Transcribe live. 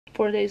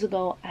4 days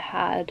ago I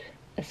had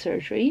a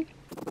surgery.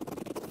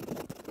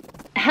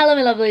 Hello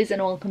my lovelies and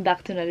welcome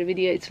back to another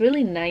video. It's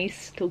really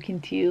nice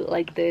talking to you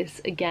like this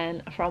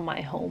again from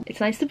my home. It's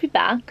nice to be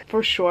back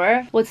for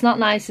sure. What's not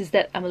nice is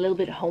that I'm a little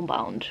bit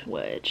homebound,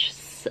 which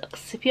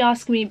sucks if you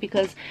ask me,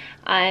 because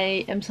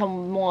I am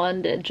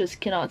someone that just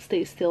cannot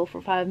stay still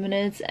for 5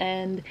 minutes,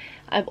 and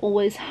I've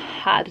always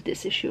had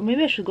this issue.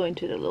 Maybe I should go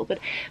into it a little bit,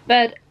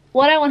 but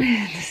what I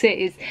wanted to say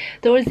is,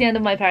 towards the end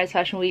of my Paris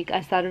Fashion Week,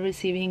 I started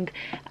receiving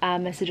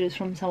messages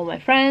from some of my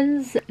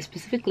friends,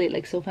 specifically,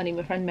 like, so funny,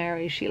 my friend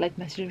Mary, she like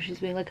messaged me,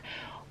 she's being like,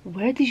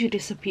 where did you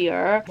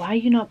disappear? Why are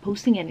you not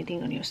posting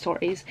anything on your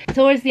stories?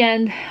 Towards the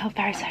end of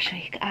Paris Fashion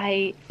Week,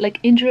 I like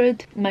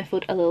injured my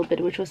foot a little bit,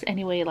 which was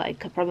anyway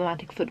like a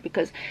problematic foot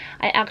because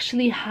I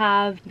actually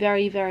have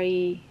very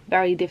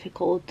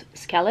difficult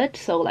skeleton.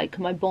 So like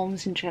my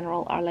bones in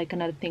general are like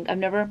another thing. I've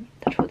never,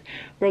 touch wood,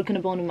 broken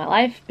a bone in my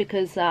life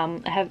because I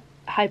have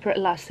hyper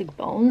elastic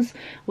bones,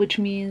 which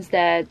means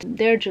that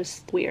they're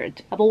just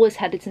weird. I've always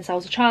had it since I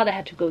was a child. I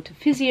had to go to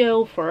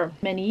physio for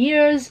many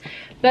years,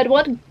 but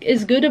what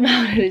is good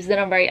about it is that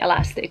I'm very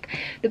elastic.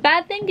 The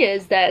bad thing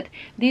is that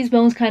these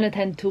bones kind of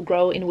tend to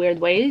grow in weird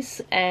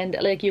ways, and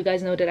like you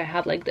guys know that I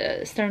have like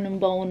the sternum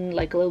bone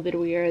like a little bit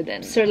weird,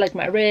 and sort of like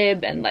my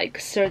rib, and like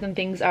certain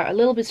things are a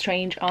little bit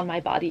strange on my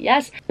body,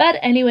 yes. But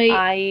anyway,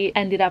 I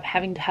ended up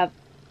having to have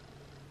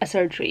a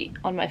surgery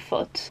on my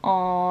foot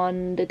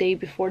on the day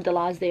before the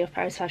last day of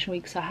Paris Fashion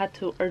Week, so I had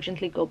to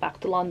urgently go back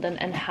to London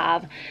and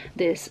have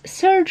this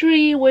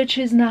surgery, which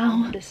is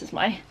now, this is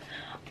my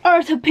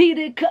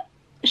orthopedic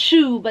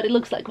shoe, but it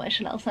looks like my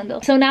Chanel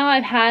sandal. So now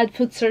I've had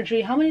foot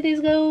surgery, how many days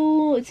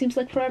ago? It seems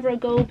like forever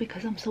ago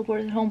because I'm so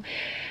bored at home.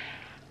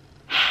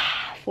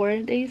 4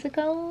 days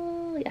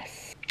ago,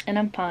 yes. And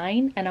I'm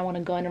fine, and I want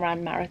to go on a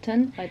run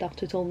marathon. My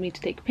doctor told me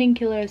to take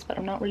painkillers, but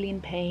I'm not really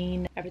in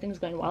pain. Everything's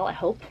going well, I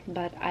hope,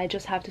 but I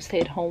just have to stay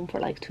at home for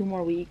like 2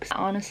 more weeks. I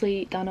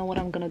honestly don't know what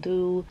I'm gonna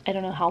do. I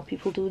don't know how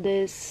people do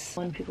this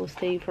when people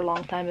stay for a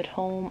long time at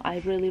home. I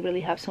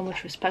really have so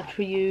much respect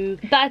for you.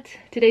 But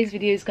today's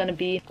video is gonna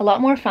be a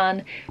lot more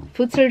fun.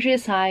 Foot surgery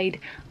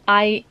aside,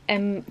 I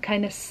am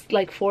kind of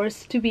like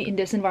forced to be in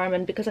this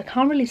environment because I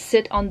can't really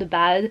sit on the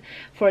bed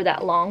for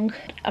that long.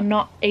 I'm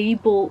not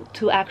able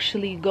to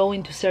actually go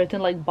into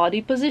certain like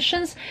body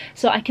positions,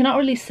 so I cannot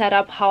really set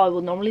up how I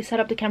would normally set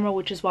up the camera,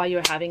 which is why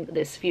you're having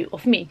this view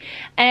of me.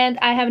 And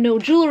I have no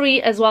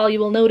jewelry as well, you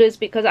will notice,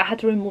 because I had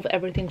to remove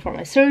everything from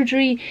my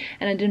surgery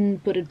and I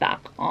didn't put it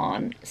back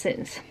on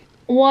since.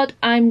 What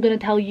I'm gonna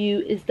tell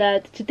you is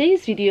that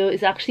today's video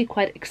is actually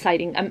quite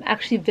exciting. I'm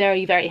actually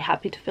very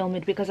happy to film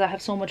it because I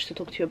have so much to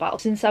talk to you about.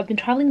 Since I've been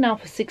traveling now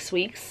for 6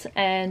 weeks,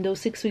 and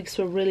those 6 weeks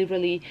were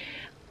really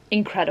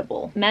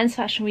incredible. Men's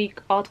Fashion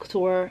Week, Haute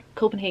Couture,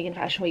 Copenhagen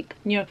Fashion Week,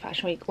 New York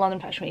Fashion Week, London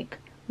Fashion Week,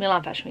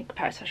 Milan Fashion Week,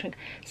 Paris Fashion Week,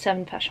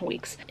 7 fashion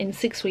weeks. In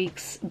 6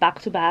 weeks, back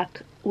to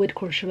back, with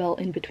Courchevel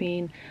in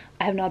between.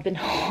 I have not been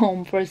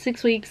home for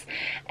 6 weeks,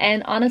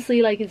 and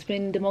honestly, like, it's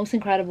been the most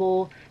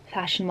incredible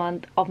fashion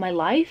month of my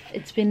life.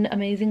 It's been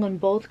amazing on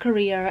both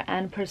career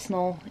and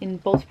personal, in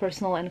both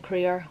personal and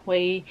career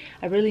way.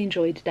 I really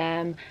enjoyed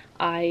them.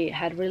 I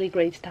had really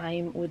great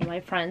time with my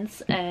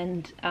friends,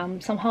 and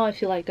somehow I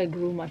feel like I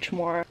grew much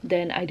more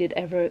than I did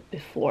ever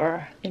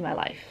before in my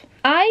life.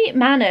 I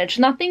managed,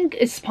 nothing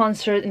is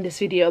sponsored in this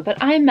video, but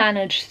I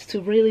managed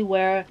to really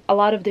wear a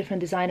lot of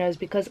different designers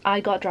because I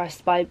got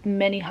dressed by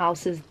many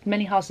houses.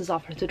 Many houses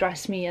offered to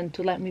dress me and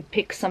to let me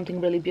pick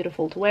something really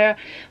beautiful to wear,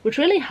 which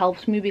really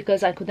helped me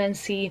because I could then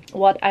see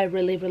what I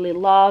really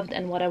loved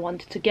and what I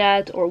wanted to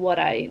get or what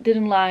I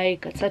didn't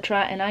like,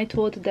 etc. And I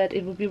thought that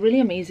it would be really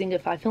amazing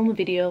if I film a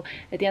video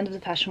at the end of the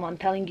fashion month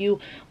telling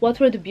you what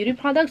were the beauty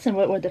products and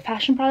what were the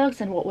fashion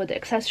products and what were the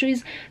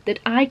accessories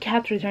that I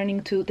kept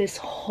returning to this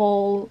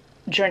whole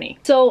journey.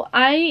 So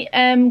I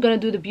am gonna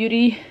do the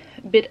beauty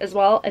bit as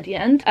well at the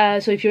end,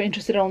 so if you're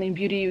interested only in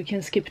beauty you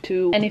can skip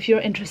to, and if you're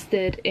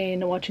interested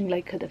in watching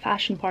like the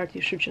fashion part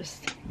you should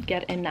just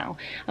get in now.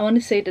 I want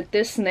to say that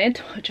this knit,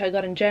 which I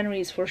got in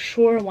January, is for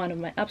sure one of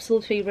my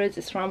absolute favorites.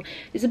 It's from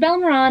Isabel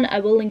Marant. I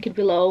will link it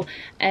below,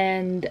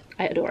 and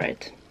I adore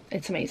it.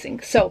 It's amazing.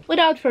 So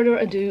without further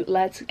ado,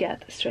 let's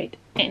get straight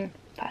in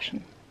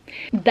fashion.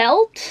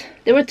 Belt,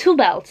 there were 2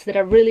 belts that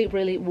are really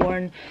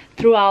worn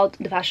throughout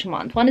the fashion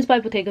month. One is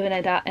by Bottega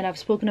Veneta, and I've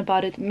spoken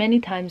about it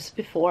many times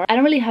before. I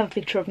don't really have a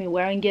picture of me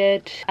wearing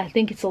it. I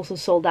think it's also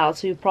sold out,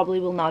 so you probably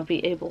will not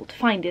be able to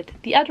find it.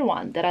 The other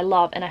one that I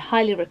love and I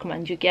highly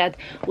recommend you get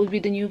would be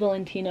the new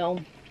Valentino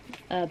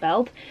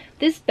belt.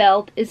 This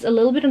belt is a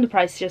little bit on the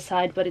pricier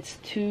side, but it's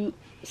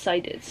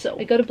 2-sided. So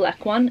I got a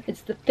black one,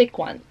 it's the thick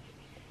one.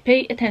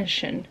 Pay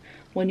attention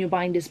when you're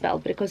buying this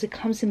belt because it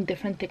comes in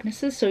different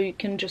thicknesses, so you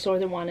can just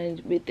order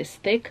one with this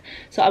thick.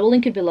 So I will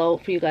link it below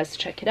for you guys to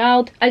check it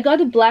out. I got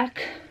the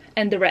black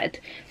and the red,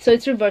 so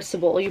it's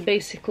reversible. You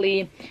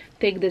basically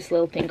take this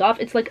little thing off.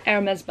 It's like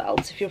Hermes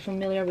belts. If you're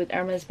familiar with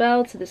Hermes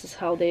belts, this is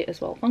how they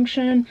as well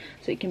function.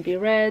 So it can be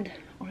red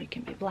or it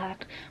can be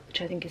black,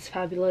 which I think is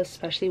fabulous,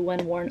 especially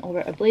when worn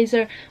over a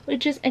blazer,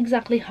 which is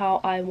exactly how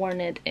I worn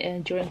it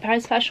during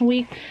Paris Fashion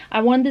Week.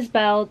 I worn this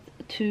belt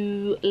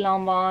to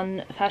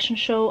Lanvin fashion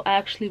show. I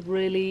actually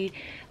really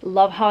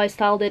love how I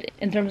styled it,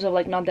 in terms of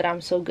like, not that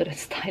I'm so good at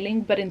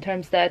styling, but in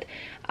terms that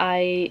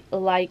I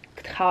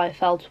liked how I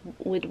felt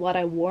with what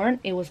I wore.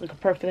 It was like a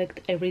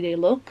perfect everyday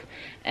look,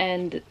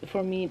 and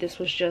for me this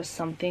was just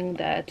something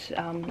that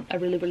I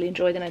really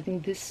enjoyed, and I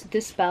think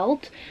this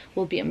belt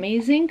will be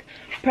amazing.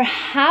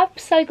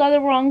 Perhaps I got a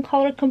wrong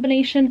color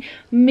combination.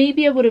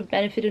 Maybe I would have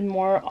benefited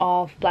more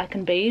of black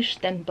and beige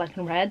than black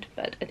and red,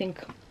 but I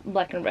think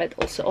black and red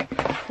also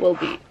will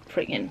be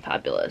friggin'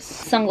 fabulous.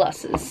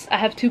 Sunglasses. I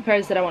have two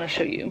pairs that I want to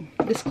show you.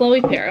 This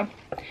Chloe pair,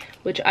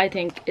 which I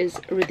think is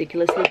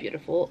ridiculously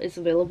beautiful, is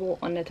available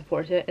on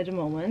Net-a-Porter at the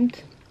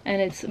moment, and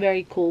it's a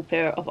very cool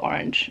pair of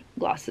orange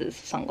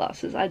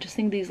sunglasses. I just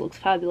think these look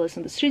fabulous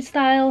in the street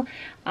style.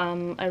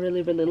 I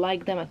really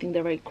like them. I think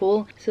they're very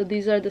cool. So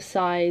these are the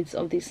sides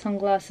of these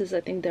sunglasses.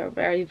 I think they're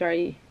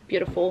very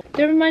beautiful.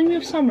 They remind me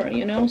of summer,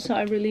 you know, so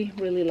I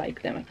really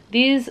like them.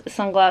 These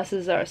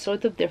sunglasses are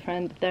sort of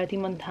different. 30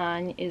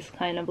 Montagne is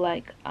kind of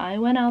like, I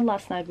went out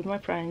last night with my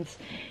friends,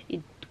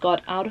 it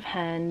got out of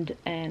hand,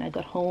 and I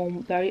got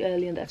home very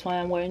early, and that's why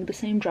I'm wearing the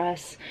same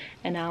dress,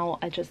 and now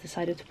I just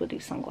decided to put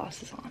these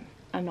sunglasses on.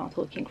 I'm not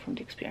talking from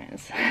the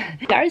experience.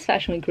 Paris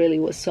Fashion Week really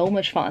was so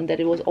much fun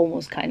that it was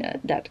almost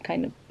that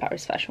kind of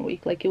Paris Fashion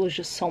Week. Like, it was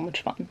just so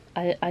much fun.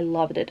 I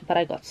loved it, but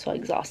I got so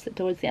exhausted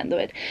towards the end of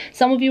it.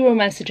 Some of you were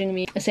messaging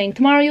me saying,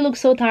 Tamara, you look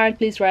so tired,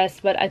 please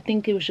rest. But I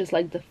think it was just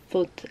like the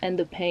foot and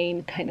the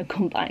pain kind of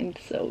combined,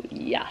 so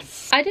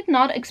yes. I did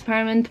not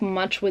experiment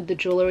much with the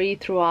jewelry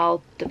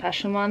throughout the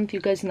fashion month.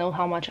 You guys know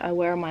how much I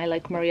wear my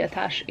like Maria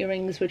Tash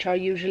earrings, which are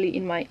usually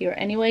in my ear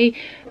anyway.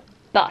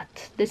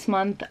 But this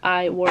month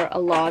I wore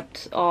a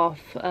lot of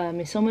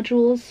Missoma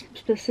jewels,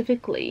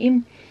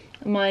 specifically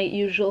my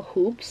usual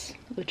hoops,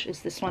 which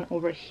is this one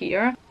over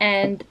here,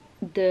 and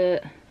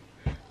the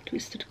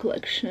Twisted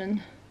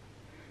Collection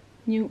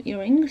new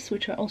earrings,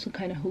 which are also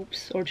kind of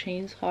hoops or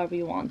chains, however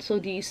you want. So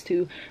these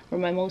two were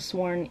my most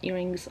worn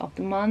earrings of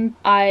the month.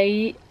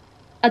 I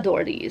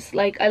adore these.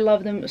 Like, I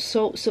love them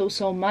so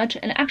much.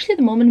 And actually at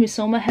the moment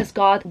Missoma has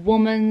got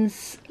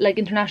women's, like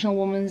International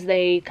Women's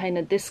Day kind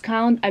of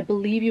discount. I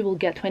believe you will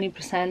get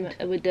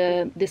 20% with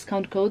the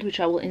discount code, which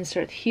I will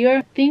insert here.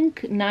 I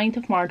think 9th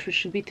of March, which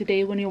should be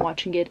today when you're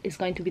watching it, is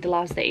going to be the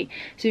last day.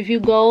 So if you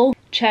go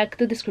check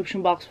the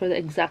description box for the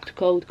exact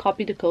code,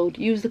 copy the code,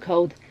 use the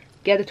code,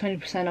 get the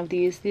 20% of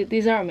these.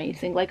 These are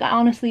amazing. Like,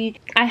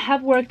 I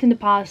have worked in the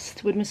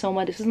past with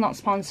Missoma. This is not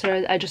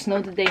sponsored. I just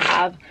know that they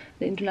have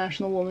the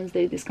International Women's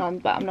Day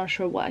discount, but I'm not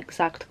sure what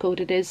exact code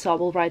it is, so I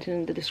will write it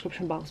in the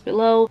description box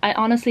below. I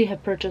honestly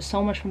have purchased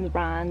so much from the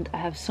brand. I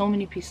have so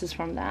many pieces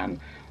from them.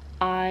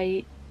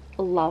 I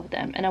love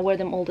them and I wear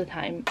them all the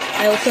time.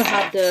 I also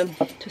have the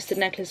twisted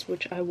necklace,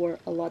 which I wore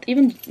a lot.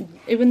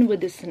 Even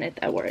with this knit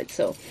I wore it,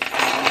 so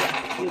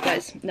yeah, you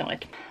guys know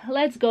it.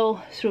 Let's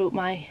go through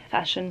my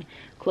fashion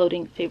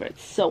clothing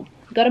favorites. So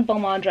got a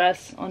Balmain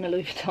dress on a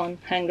Louis Vuitton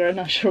hanger,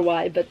 not sure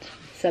why, but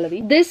c'est la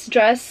vie. This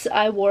dress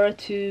I wore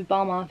to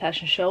Balmain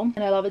fashion show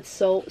and I love it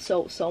so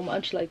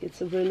much. Like,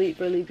 it's a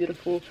really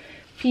beautiful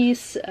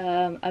piece.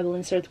 I will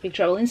insert the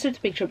picture. I will insert the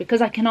picture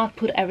because I cannot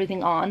put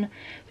everything on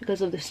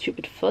because of the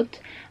stupid foot.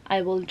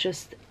 I will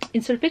just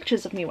insert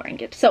pictures of me wearing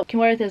it. So you can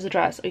wear it as a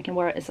dress or you can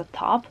wear it as a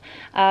top.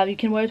 You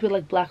can wear it with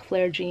like black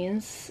flare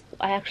jeans.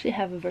 I actually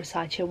have a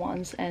Versace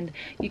ones and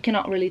you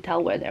cannot really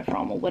tell where they're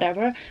from or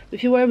whatever. But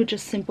if you wear it with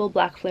just simple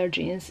black flare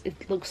jeans,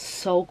 it looks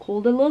so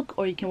cool to look,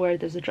 or you can wear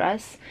it as a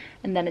dress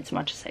and then it's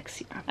much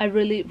sexier. I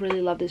really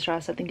love this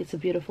dress. I think it's a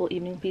beautiful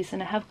evening piece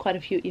and I have quite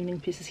a few evening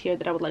pieces here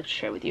that I would like to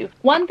share with you.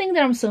 One thing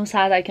that I'm so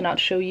sad I cannot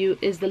show you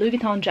is the Louis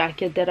Vuitton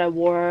jacket that I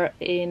wore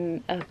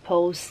in a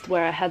post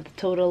where I had the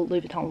total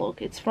Louis Vuitton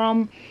look. It's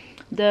from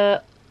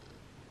the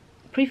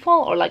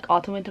pre-fall or like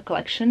autumn winter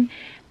collection,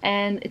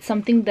 and it's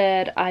something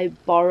that I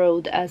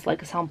borrowed as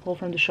like a sample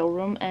from the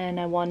showroom and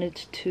I wanted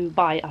to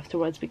buy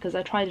afterwards because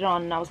I tried it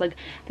on and I was like,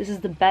 this is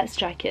the best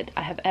jacket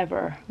I have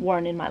ever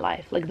worn in my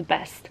life, like the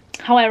best.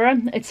 However,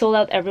 it sold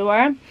out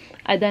everywhere.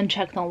 I then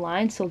checked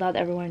online, sold out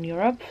everywhere in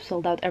Europe,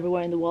 sold out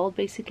everywhere in the world,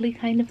 basically,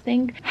 kind of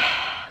thing.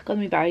 Got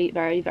me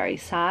very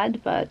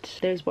sad, but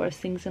there's worse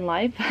things in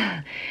life.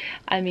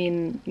 I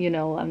mean, you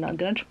know, I'm not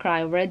gonna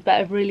cry over it, but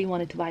I really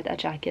wanted to buy that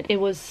jacket.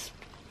 It was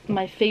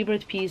my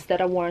favorite piece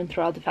that I worn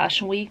throughout the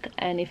fashion week,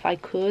 and if I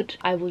could,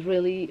 I would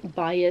really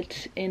buy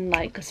it in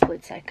like a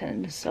split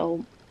second.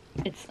 So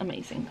it's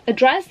amazing. A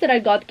dress that I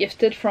got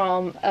gifted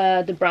from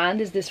the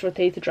brand is this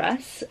Retrofete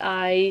dress.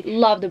 I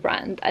love the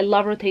brand. I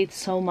love Retrofete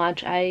so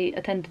much. I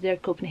attended their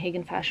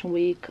Copenhagen Fashion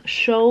Week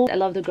show. I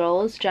love the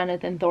girls,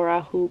 Janet and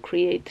Thora, who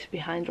create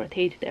behind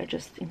Retrofete. They're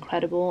just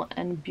incredible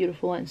and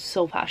beautiful and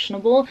so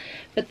fashionable.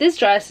 But this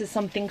dress is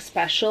something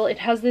special. It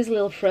has these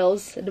little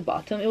frills at the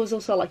bottom. It was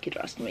also a lucky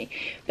dress for me.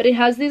 But it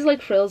has these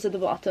like frills at the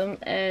bottom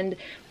and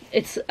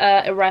it's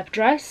a wrap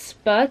dress,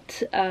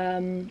 but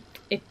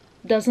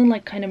doesn't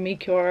like kind of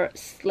make your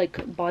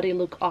like body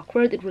look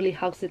awkward. It really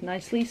hugs it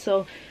nicely,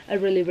 so I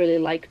really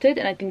liked it,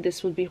 and I think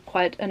this would be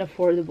quite an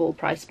affordable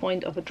price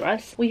point of a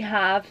dress. We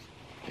have,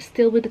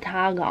 still with the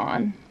tag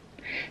on,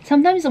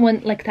 Sometimes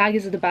when like tag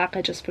is at the back,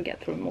 I just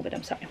forget to remove it.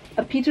 I'm sorry.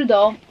 A Peter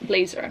Doll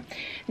blazer.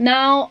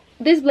 Now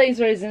this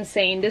blazer is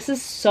insane. This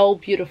is so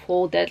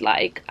beautiful that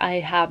like I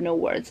have no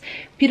words.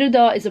 Peter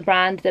Doll is a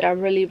brand that I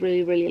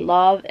really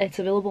love. It's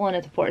available on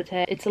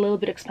Net-a-Porter. It's a little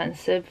bit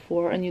expensive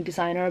for a new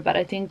designer, but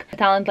I think a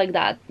talent like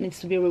that needs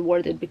to be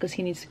rewarded because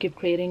he needs to keep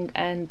creating,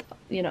 and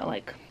you know,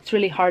 like it's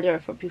really harder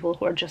for people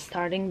who are just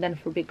starting than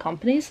for big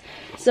companies.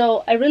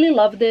 So I really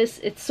love this.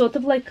 It's sort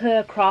of like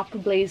a crop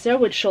blazer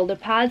with shoulder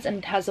pads, and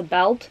it has a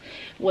belt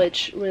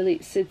which really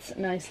sits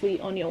nicely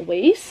on your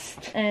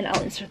waist, and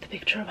I'll insert the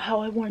picture of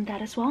how I worn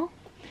that as well.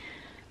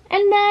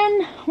 And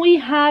then we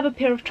have a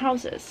pair of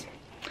trousers.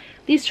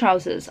 These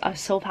trousers are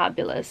so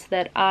fabulous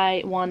that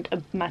I want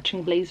a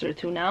matching blazer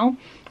to now.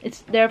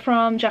 They're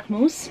from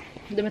Jacquemus.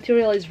 The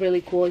material is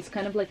really cool. It's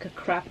kind of like a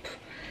crepe.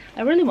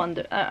 I really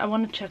wonder, I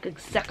want to check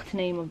exact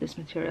name of this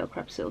material.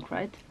 Crepe silk,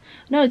 right?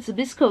 No, it's a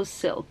viscose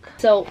silk.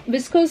 So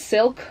viscose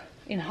silk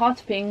in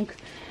hot pink.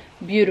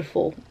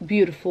 Beautiful,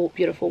 beautiful,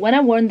 beautiful. When I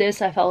worn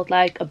this, I felt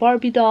like a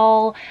Barbie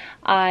doll.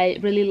 I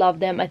really love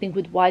them. I think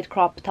with white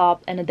crop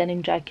top and a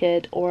denim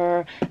jacket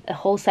or a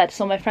whole set.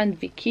 So my friend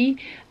Vicky,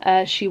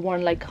 she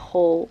worn like a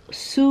whole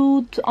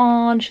suit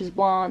on. She's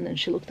blonde and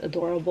she looked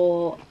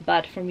adorable.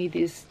 But for me,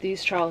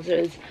 these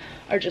trousers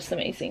are just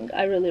amazing.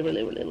 I really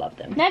love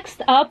them.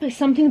 Next up is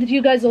something that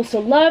you guys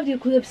also loved. You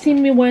could have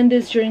seen me wearing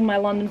this during my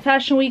London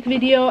Fashion Week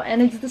video, and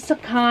it's the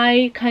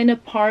Sakai kind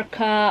of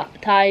parka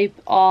type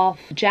of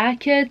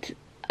jacket.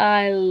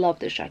 I love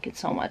this jacket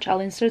so much. I'll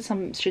insert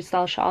some street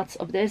style shots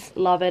of this.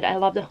 Love it. I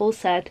love the whole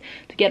set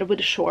together with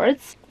the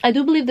shorts. I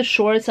do believe the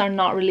shorts are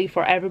not really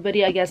for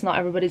everybody. I guess not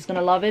everybody's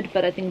gonna love it,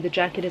 but I think the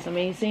jacket is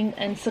amazing.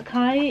 And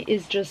Sakai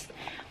is just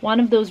one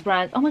of those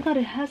brands. Oh my god,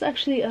 it has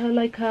actually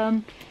like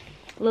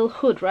little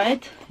hood,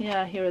 right?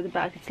 Yeah, here at the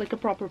back. It's like a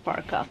proper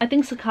parka. I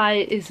think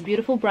Sakai is a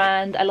beautiful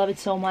brand. I love it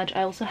so much.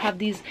 I also have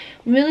these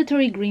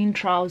military green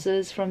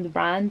trousers from the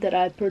brand that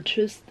I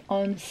purchased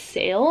on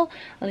sale.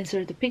 I'll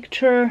insert the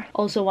picture.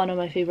 Also one of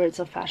my favorites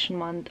of Fashion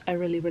Month. I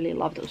really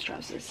love those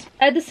trousers.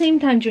 At the same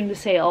time during the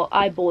sale,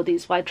 I bought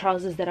these white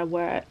trousers that I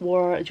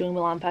wore during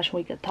Milan Fashion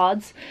Week at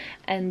Todd's,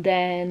 and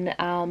then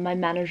my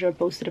manager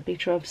posted a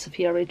picture of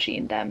Sofia Richie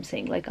in them,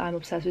 saying like, I'm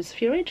obsessed with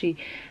Sofia Richie.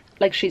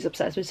 Like she's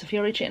obsessed with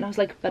Sofia Richie, and I was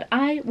like, but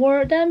I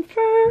wore them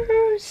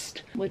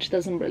first, which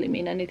doesn't really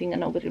mean anything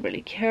and nobody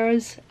really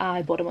cares.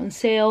 I bought them on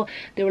sale.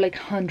 They were like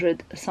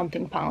 100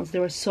 something pounds. They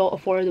were so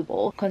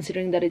affordable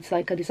considering that it's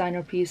like a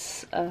designer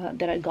piece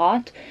that I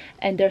got,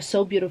 and they're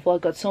so beautiful. I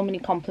got so many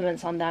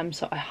compliments on them,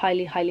 so I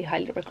highly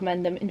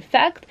recommend them. In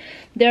fact,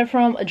 they're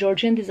from a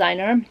Georgian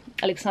designer,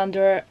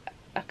 Aleksandre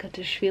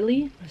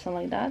Akhalkatsishvili or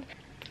something like that.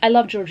 I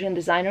love Georgian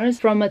designers,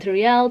 from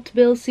Material to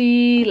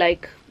Bilsi,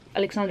 like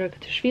Aleksandre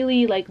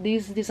Akhalkatsishvili. Like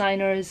these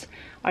designers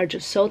are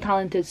just so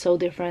talented, so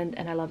different,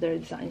 and I love their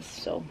designs.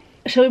 So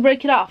shall we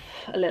break it off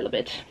a little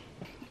bit?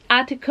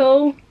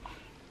 Attico,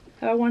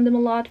 have I worn them a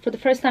lot? For the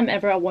first time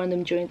ever, I worn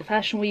them during the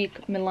Fashion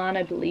Week, Milan,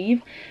 I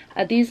believe.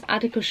 These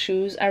Attico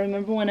shoes, I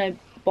remember when I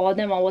bought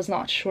them, I was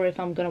not sure if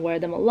I'm gonna wear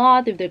them a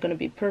lot, if they're gonna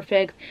be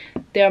perfect.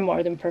 They're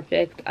more than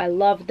perfect. I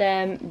love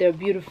them. They're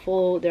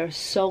beautiful. They're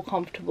so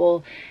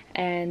comfortable,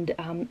 and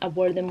I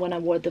wore them when I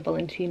wore the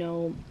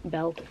Valentino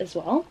belt as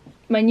well.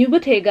 My new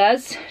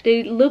Bottegas,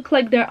 they look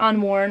like they're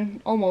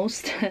unworn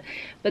almost,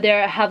 but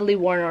they're heavily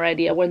worn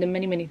already. I wore them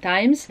many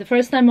times. The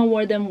first time I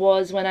wore them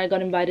was when I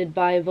got invited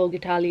by Vogue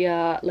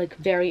Italia, like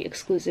very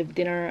exclusive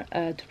dinner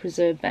to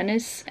Preserve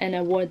Venice, and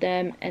I wore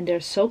them, and they're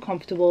so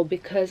comfortable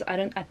because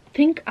I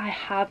think I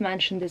have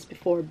mentioned this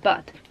before,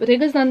 but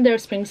Bottega's done their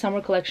spring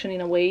summer collection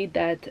in a way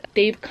that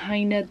they've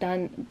kind of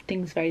done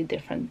things very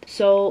different.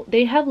 So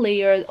they have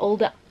layered all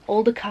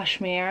the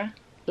cashmere,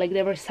 like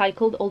they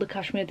recycled all the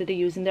cashmere that they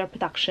use in their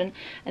production,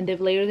 and they've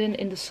layered it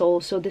in the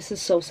sole. So this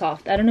is so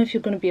soft. I don't know if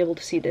you're going to be able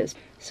to see this.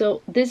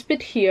 So this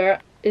bit here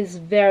is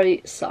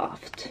very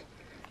soft.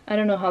 I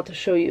don't know how to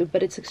show you,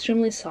 but it's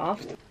extremely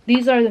soft.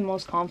 These are the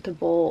most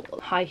comfortable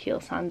high heel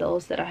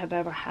sandals that I have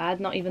ever had,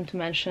 not even to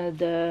mention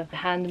the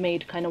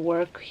handmade kind of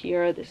work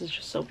here. This is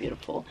just so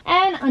beautiful.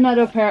 And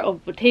another pair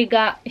of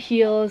Bottega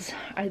heels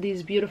are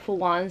these beautiful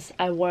ones.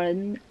 I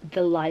worn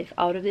the life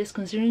out of this,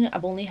 considering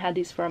I've only had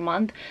these for a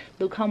month.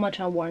 Look how much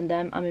I've worn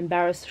them. I'm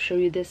embarrassed to show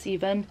you this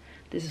even.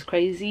 This is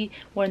crazy.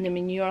 Worn them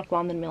in New York,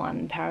 London, Milan,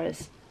 and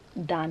Paris.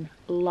 Done.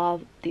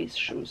 Love these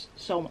shoes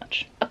so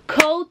much. A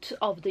coat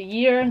of the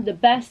year. The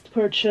best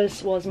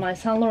purchase was my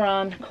Saint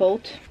Laurent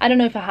coat. I don't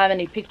know if I have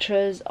any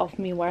pictures of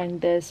me wearing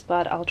this,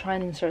 but I'll try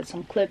and insert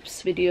some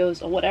clips,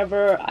 videos, or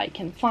whatever I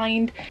can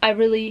find. I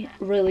really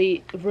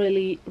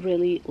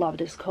love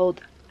this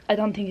coat. I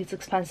don't think it's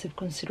expensive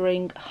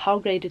considering how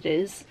great it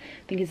is.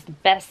 I think it's the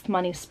best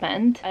money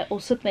spent. I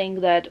also think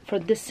that for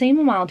the same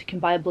amount you can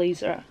buy a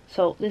blazer.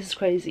 So this is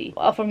crazy.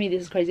 Well, for me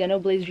this is crazy. I know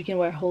blazer you can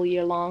wear a whole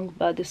year long,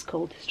 but this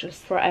coat is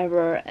just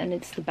forever, and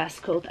it's the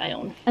best coat I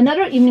own.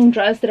 Another evening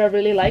dress that I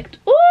really liked,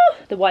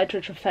 the white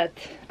Retrofete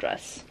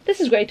dress.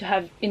 This is great to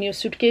have in your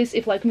suitcase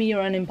if, like me,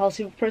 you're an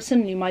impulsive person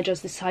and you might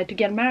just decide to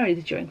get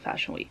married during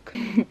Fashion Week.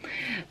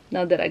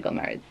 Not that I got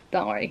married,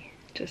 don't worry.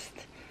 Just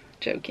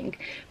Joking.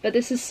 But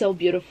this is so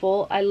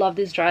beautiful. I love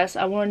this dress.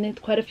 I've worn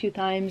it quite a few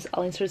times.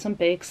 I'll insert some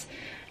pics.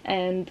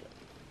 And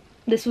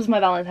this was my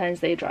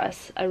Valentine's Day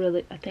dress. I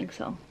think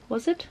so.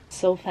 Was it?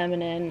 So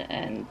feminine,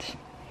 and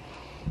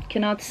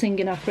cannot sing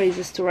enough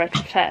praises to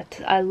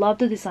Retrofete. I love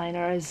the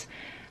designers.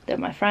 They're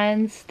my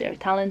friends. They're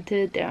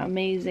talented. They're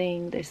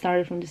amazing. They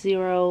started from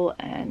zero,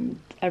 and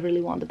I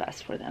really want the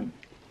best for them.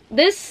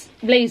 This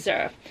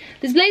blazer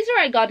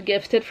I got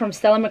gifted from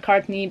Stella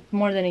McCartney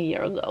more than a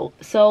year ago.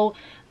 So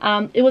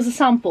it was a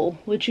sample,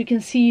 which you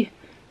can see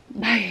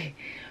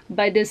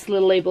by this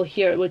little label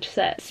here, which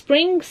says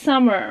Spring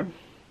Summer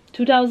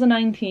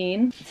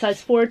 2019,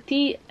 size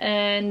 40,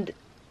 and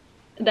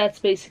that's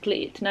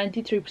basically it,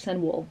 93%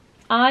 wool.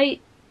 I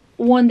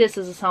won this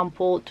as a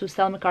sample to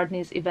Stella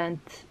McCartney's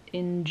event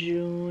in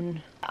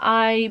June.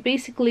 I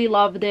basically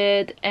loved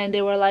it, and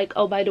they were like,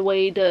 oh, by the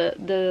way,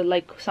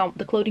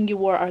 the clothing you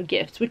wore are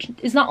gifts, which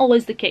is not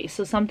always the case.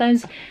 So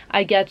sometimes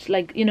I get,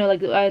 like, you know,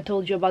 like I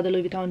told you about the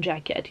Louis Vuitton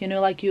jacket, you know,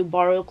 like you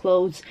borrow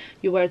clothes,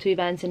 you wear to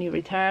events and you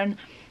return,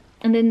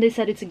 and then they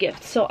said it's a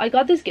gift. So I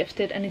got this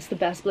gifted, and it's the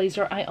best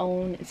blazer I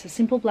own. It's a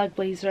simple black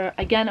blazer.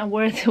 Again, I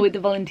wear it with the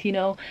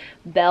Valentino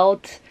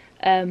belt,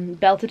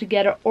 belted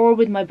together, or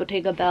with my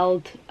Bottega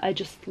belt. I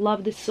just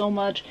love this so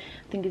much.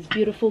 I think it's a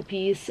beautiful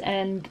piece,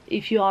 and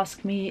if you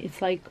ask me,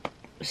 it's like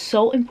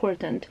so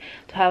important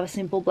to have a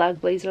simple black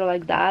blazer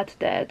like that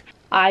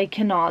I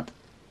cannot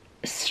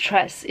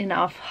stress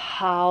enough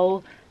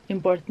how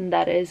important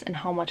that is and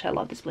how much I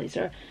love this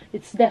blazer.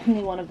 It's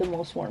definitely one of the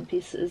most worn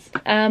pieces.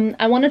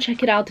 I want to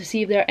check it out to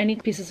see if there are any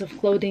pieces of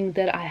clothing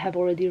that I have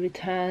already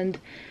returned,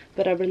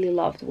 but I really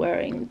loved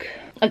wearing.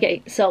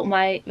 Okay, so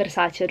my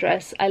Versace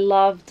dress, I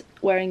loved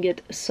wearing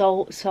it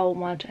so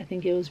much. I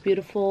think it was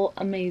beautiful,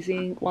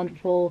 amazing,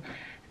 wonderful,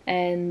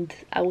 and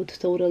I would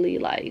totally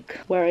like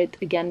wear it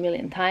again a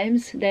million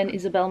times. Then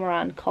Isabel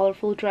Marant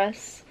colorful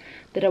dress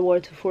that I wore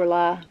to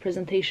Furla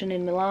presentation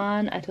in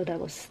Milan. I thought that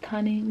was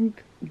stunning,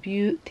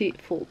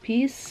 beautiful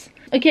piece.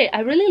 Okay,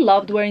 I really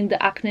loved wearing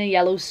the Acne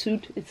yellow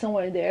suit. It's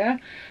somewhere there.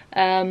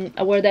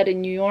 I wore that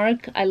in New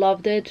York. I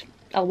loved it.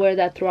 I'll wear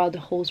that throughout the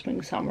whole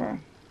spring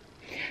summer.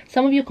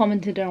 Some of you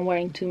commented that I'm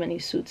wearing too many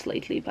suits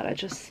lately, but I'm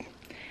just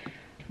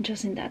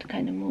in that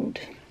kind of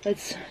mood.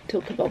 Let's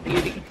talk about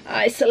beauty.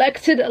 I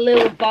selected a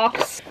little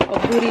box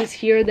of goodies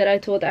here that I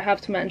thought I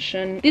have to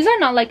mention. These are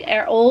not like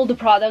all the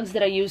products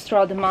that I use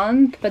throughout the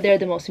month, but they're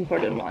the most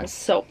important ones.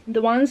 So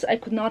the ones I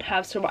could not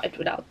have survived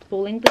without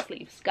pulling the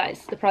sleeves.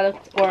 Guys, the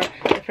product or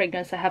the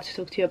fragrance I have to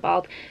talk to you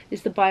about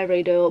is the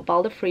Byredo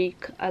Bal de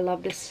Freak. I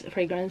love this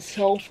fragrance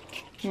so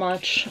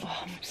much.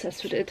 Oh, I'm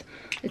obsessed with it.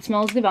 It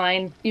smells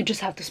divine. You just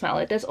have to smell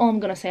it. That's all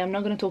I'm gonna say. I'm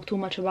not gonna talk too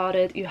much about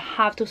it. You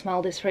have to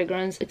smell this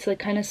fragrance. It's like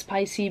kind of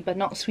spicy, but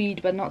not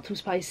sweet, but not too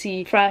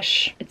spicy.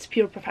 Fresh. It's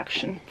pure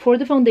perfection. For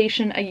the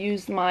foundation, I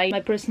used my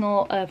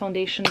personal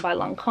foundation by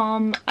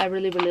Lancome. I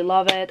really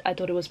love it. I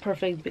thought it was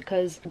perfect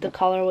because the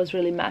color was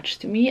really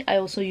matched to me. I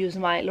also used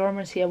my Laura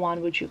Mercier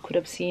one, which you could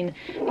have seen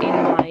in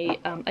my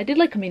I did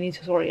like a mini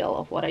tutorial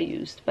of what I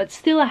used, but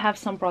still I have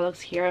some products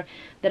here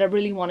that I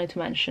really wanted to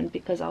mention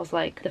because I was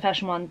like, the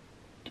fashion one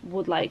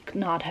would like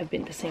not have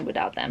been the same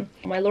without them.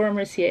 My Laura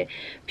Mercier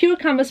Pure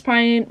Canvas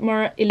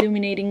Primer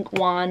Illuminating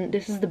One.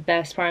 This is the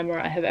best primer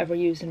I have ever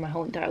used in my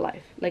whole entire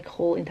life. Like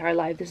whole entire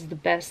life. This is the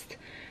best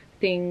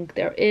thing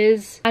there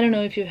is. I don't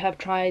know if you have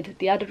tried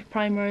the other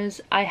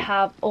primers. I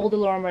have all the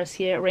Laura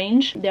Mercier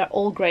range. They're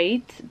all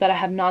great, but I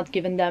have not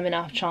given them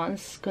enough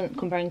chance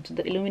comparing to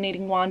the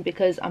illuminating one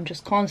because I'm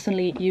just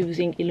constantly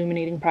using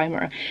illuminating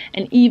primer.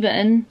 And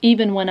even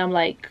when I'm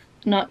like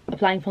not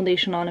applying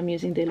foundation on, I'm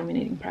using the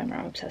illuminating primer.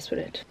 I'm obsessed with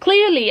it.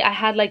 Clearly I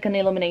had like an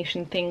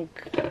illumination thing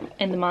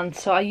in the month,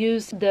 so I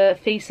used the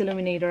face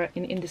illuminator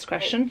in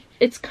Indiscretion.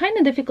 It's kind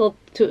of difficult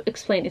to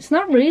explain. It's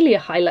not really a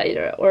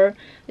highlighter, or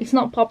it's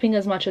not popping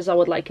as much as I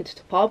would like it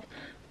to pop,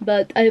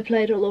 but I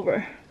apply it all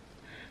over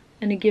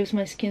and it gives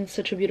my skin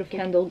such a beautiful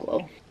candle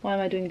glow. Why am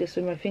I doing this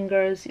with my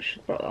fingers? You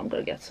should probably, I'm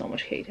gonna get so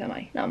much hate, am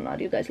I? No, I'm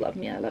not. You guys love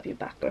me. I love you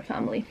back. We're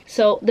family.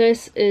 So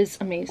this is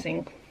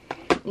amazing.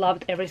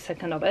 Loved every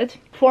second of it.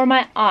 For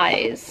my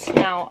eyes,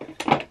 now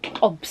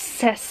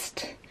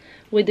obsessed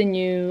with the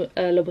new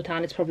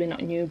Louboutin. It's probably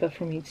not new, but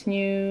for me it's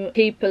new.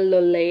 Tape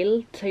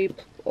Olay.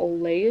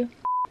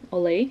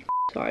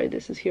 Sorry,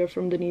 this is here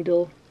from the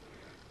needle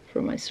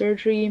from my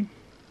surgery.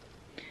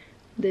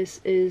 This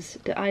is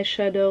the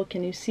eyeshadow.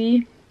 Can you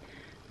see?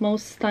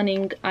 Most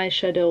stunning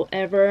eyeshadow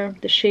ever.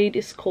 The shade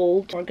is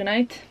called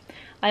Morganite.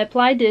 I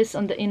applied this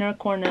on the inner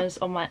corners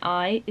of my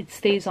eye. It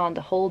stays on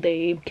the whole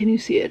day. Can you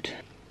see it?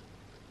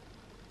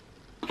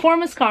 For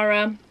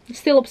mascara,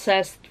 still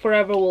obsessed,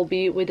 forever will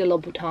be with the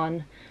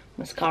Louboutin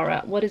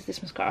mascara. What is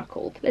this mascara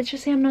called? Let's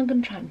just say I'm not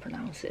gonna try and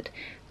pronounce it.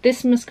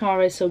 This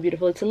mascara is so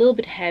beautiful. It's a little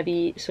bit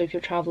heavy, so if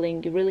you're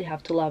traveling, you really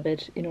have to love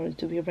it in order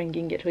to be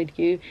bringing it with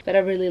you. But I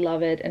really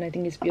love it, and I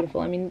think it's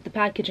beautiful. I mean, the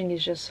packaging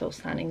is just so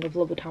stunning of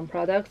Louboutin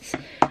products.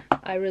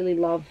 I really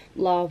love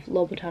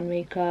Louboutin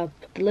makeup.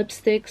 The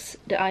lipsticks,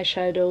 the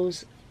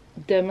eyeshadows,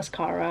 the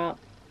mascara.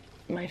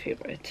 my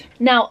favorite.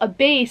 Now, a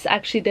base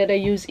actually that I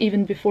use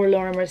even before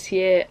Laura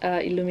Mercier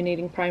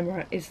illuminating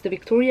primer is the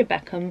Victoria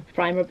Beckham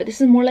primer, but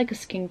this is more like a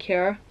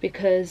skincare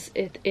because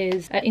it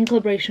is in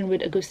collaboration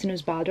with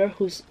Agustinus Bader,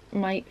 who's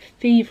my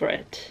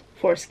favorite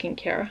for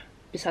skincare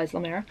besides La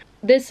Mer.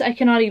 This, I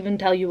cannot even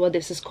tell you what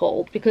this is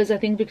called because I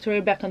think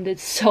Victoria Beckham did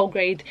so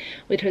great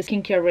with her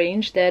skincare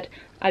range that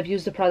I've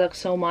used the product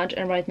so much,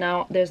 and right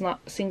now there's not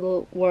a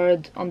single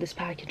word on this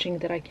packaging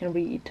that I can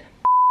read.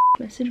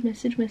 Message,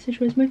 message, message,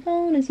 where's my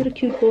phone? Is it a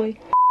cute boy?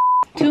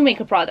 2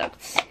 makeup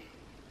products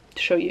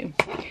to show you.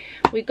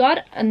 We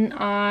got an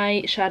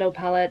eyeshadow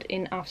palette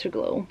in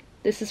Afterglow.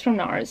 This is from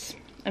NARS.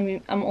 I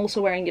mean, I'm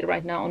also wearing it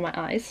right now on my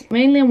eyes.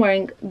 Mainly I'm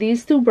wearing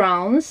these 2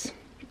 browns,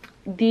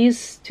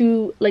 these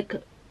 2 like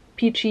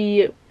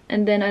peachy,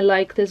 and then I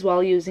liked as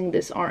well using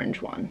this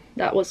orange one.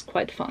 That was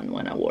quite fun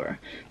when I wore.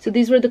 So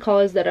these were the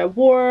colors that I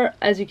wore.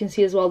 As you can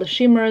see as well, the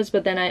shimmers,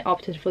 but then I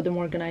opted for the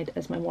Morganite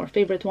as my more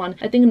favorite one.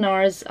 I think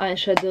NARS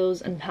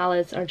eyeshadows and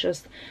palettes are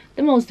just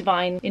the most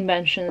divine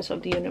inventions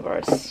of the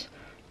universe.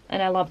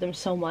 And I love them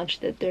so much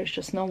that there's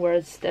just no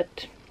words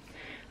that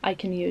I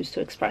can use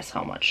to express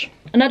how much.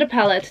 Another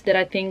palette that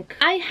I think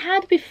I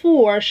had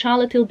before,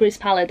 Charlotte Tilbury's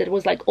palette that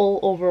was like all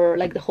over,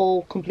 like the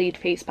whole complete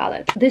face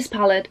palette. This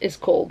palette is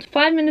called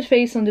 5 Minute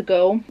Face on the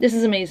Go. This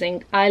is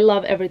amazing. I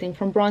love everything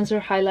from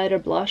bronzer,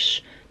 highlighter,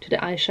 blush to the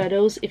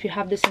eyeshadows. If you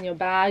have this in your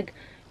bag,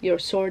 you're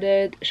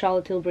sorted.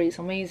 Charlotte Tilbury is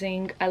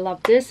amazing. I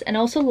love this, and I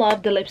also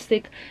love the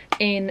lipstick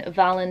in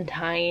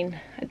Valentine.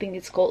 I think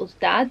it's called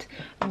that.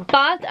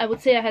 But I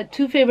would say I had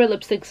 2 favorite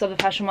lipsticks of the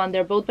fashion month.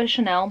 They're both by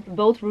Chanel,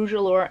 both Rouge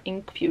Allure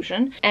Ink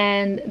Fusion,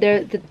 and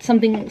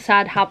something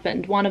sad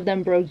happened. One of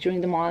them broke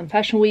during the Milan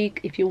Fashion Week.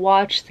 If you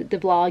watched the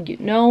vlog, you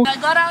know. I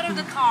got out of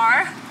the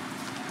car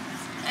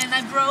and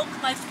I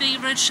broke my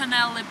favorite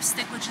Chanel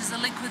lipstick, which is a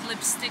liquid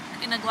lipstick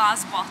in a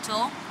glass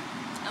bottle.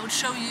 I would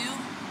show you,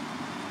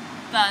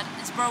 but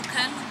it's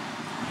broken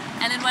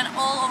and it went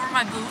all over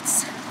my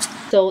boots.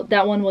 So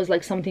that one was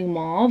like something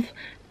mauve,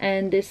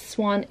 and this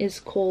one is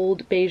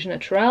called Beige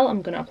Naturel.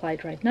 I'm gonna apply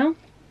it right now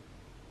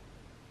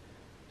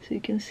so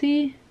you can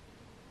see.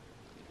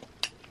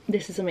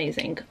 This is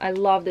amazing. I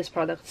love this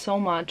product so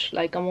much.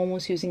 Like, I'm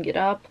almost using it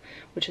up,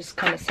 which is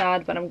kind of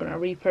sad, but I'm gonna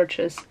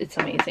repurchase. It's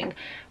amazing.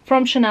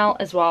 From Chanel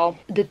as well,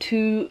 the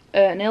 2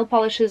 nail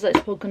polishes I've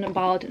spoken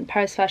about in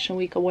Paris Fashion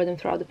Week. I wore them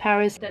throughout the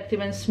Paris. The Active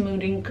and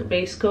Smoothing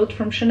Base Coat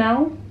from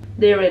Chanel.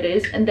 There it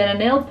is. And then a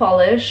nail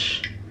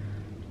polish,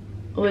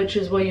 which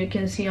is what you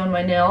can see on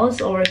my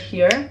nails over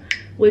here,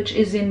 which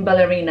is in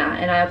Ballerina,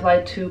 and I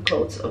applied 2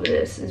 coats of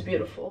this. It's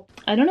beautiful.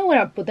 I don't know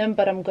where I put them,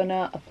 but I'm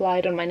gonna apply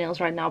it on my nails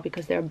right now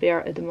because they're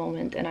bare at the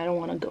moment and I don't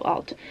want to go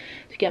out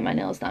to get my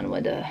nails done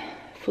with the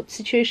foot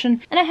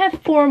situation. And I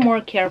have 4 more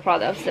care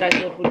products that I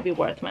thought would be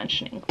worth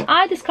mentioning.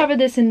 I discovered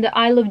this in the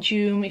aisle of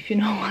Joom. If you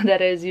know what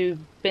that is, you've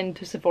been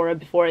to Sephora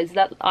before. It's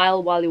that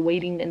aisle while you're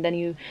waiting and then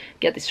you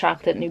get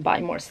distracted and you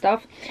buy more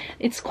stuff.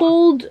 It's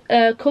called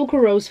Cocoa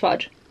Rose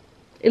Fudge.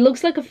 It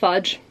looks like a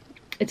fudge.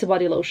 It's a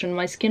body lotion.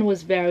 My skin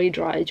was very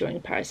dry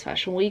during Paris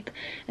Fashion Week,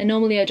 and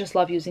normally I just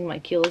love using my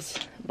Kiehl's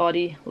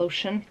body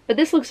lotion. But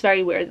this looks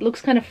very weird. It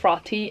looks kind of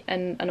frothy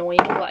and annoying,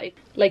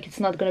 like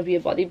it's not gonna be a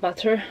body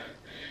butter.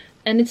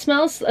 And it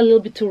smells a little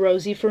bit too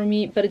rosy for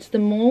me, but it's the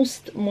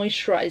most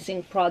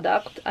moisturizing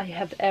product I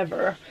have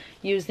ever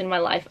used in my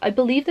life. I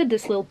believe that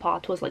this little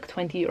pot was like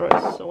 20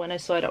 euros. So when I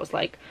saw it, I was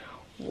like,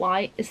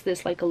 why is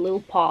this like a little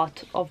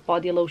pot of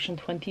body lotion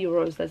 20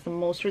 euros? That's the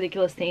most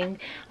ridiculous thing.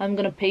 I'm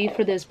gonna pay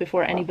for this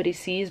before anybody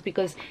sees,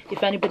 because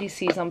if anybody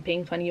sees I'm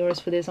paying 20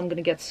 euros for this, I'm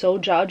gonna get so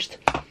judged.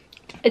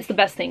 It's the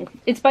best thing.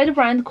 It's by the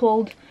brand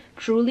called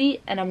Truly,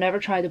 and I've never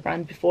tried the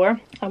brand before.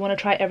 I want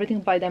to try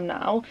everything by them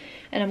now,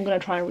 and I'm gonna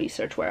try and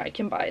research where I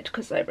can buy it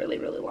because I really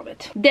love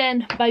it.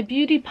 Then by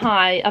Beauty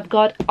Pie, I've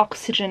got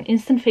Oxygen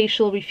Instant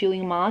Facial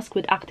Refueling Mask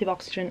with active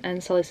oxygen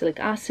and salicylic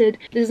acid.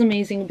 This is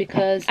amazing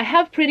because I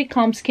have pretty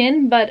calm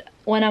skin, but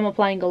when I'm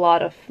applying a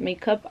lot of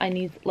makeup, I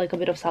need like a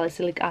bit of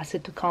salicylic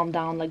acid to calm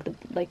down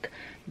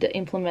the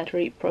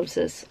inflammatory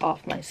process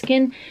of my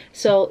skin.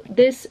 So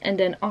this and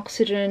then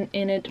Oxygen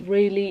in it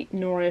really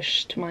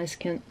nourished my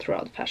skin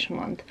throughout Fashion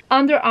Month.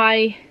 Under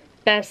eye,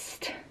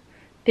 best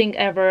thing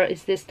ever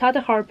is this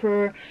Tata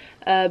Harper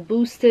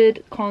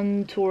Boosted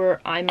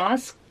Contour Eye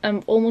Mask.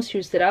 I've almost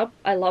used it up.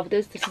 I love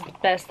this. This is the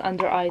best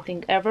under eye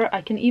thing ever.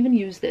 I can even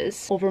use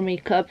this over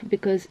makeup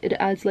because it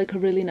adds like a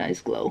really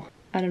nice glow.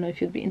 I don't know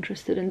if you'd be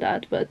interested in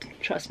that, but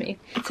trust me.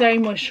 It's very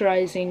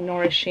moisturizing,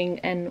 nourishing,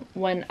 and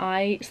when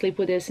I sleep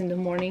with this in the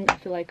morning, I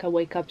feel like I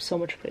wake up so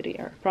much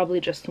prettier. Probably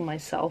just to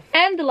myself.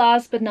 And the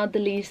last but not the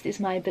least is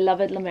my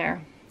beloved La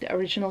Mer, the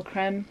original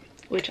creme,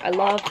 which I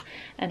love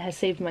and has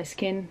saved my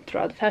skin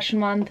throughout the Fashion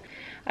Month.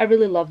 I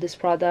really love this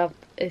product.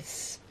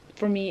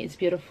 For me, it's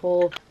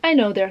beautiful. I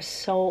know there's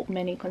so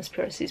many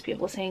conspiracies,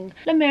 people saying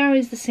La Mer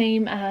is the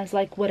same as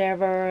like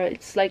whatever,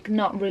 it's like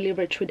not really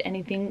rich with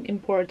anything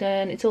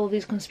important, it's all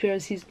these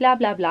conspiracies, blah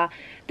blah blah.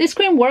 This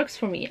cream works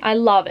for me. I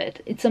love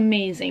it. It's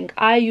amazing.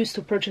 I used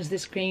to purchase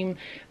this cream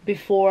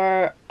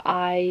before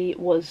I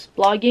was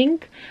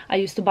blogging. I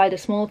used to buy the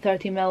small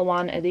 30 ml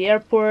one at the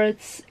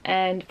airports,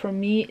 and for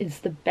me it's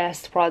the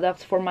best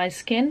product for my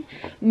skin.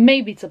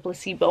 Maybe it's a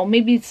placebo,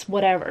 maybe it's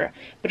whatever,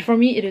 but for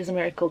me it is a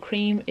miracle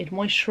cream. It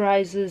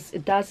moisturizes,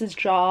 it does its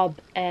job,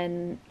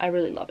 and I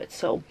really love it.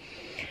 So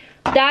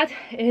that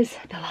is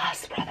the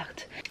last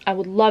product. I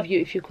would love you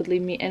if you could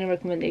leave me any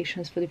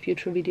recommendations for the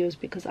future videos,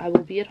 because I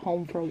will be at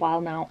home for a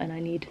while now and I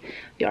need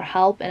your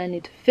help and I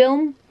need to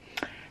film.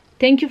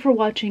 Thank you for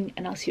watching,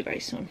 and I'll see you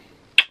very soon.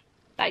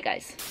 Bye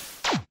guys.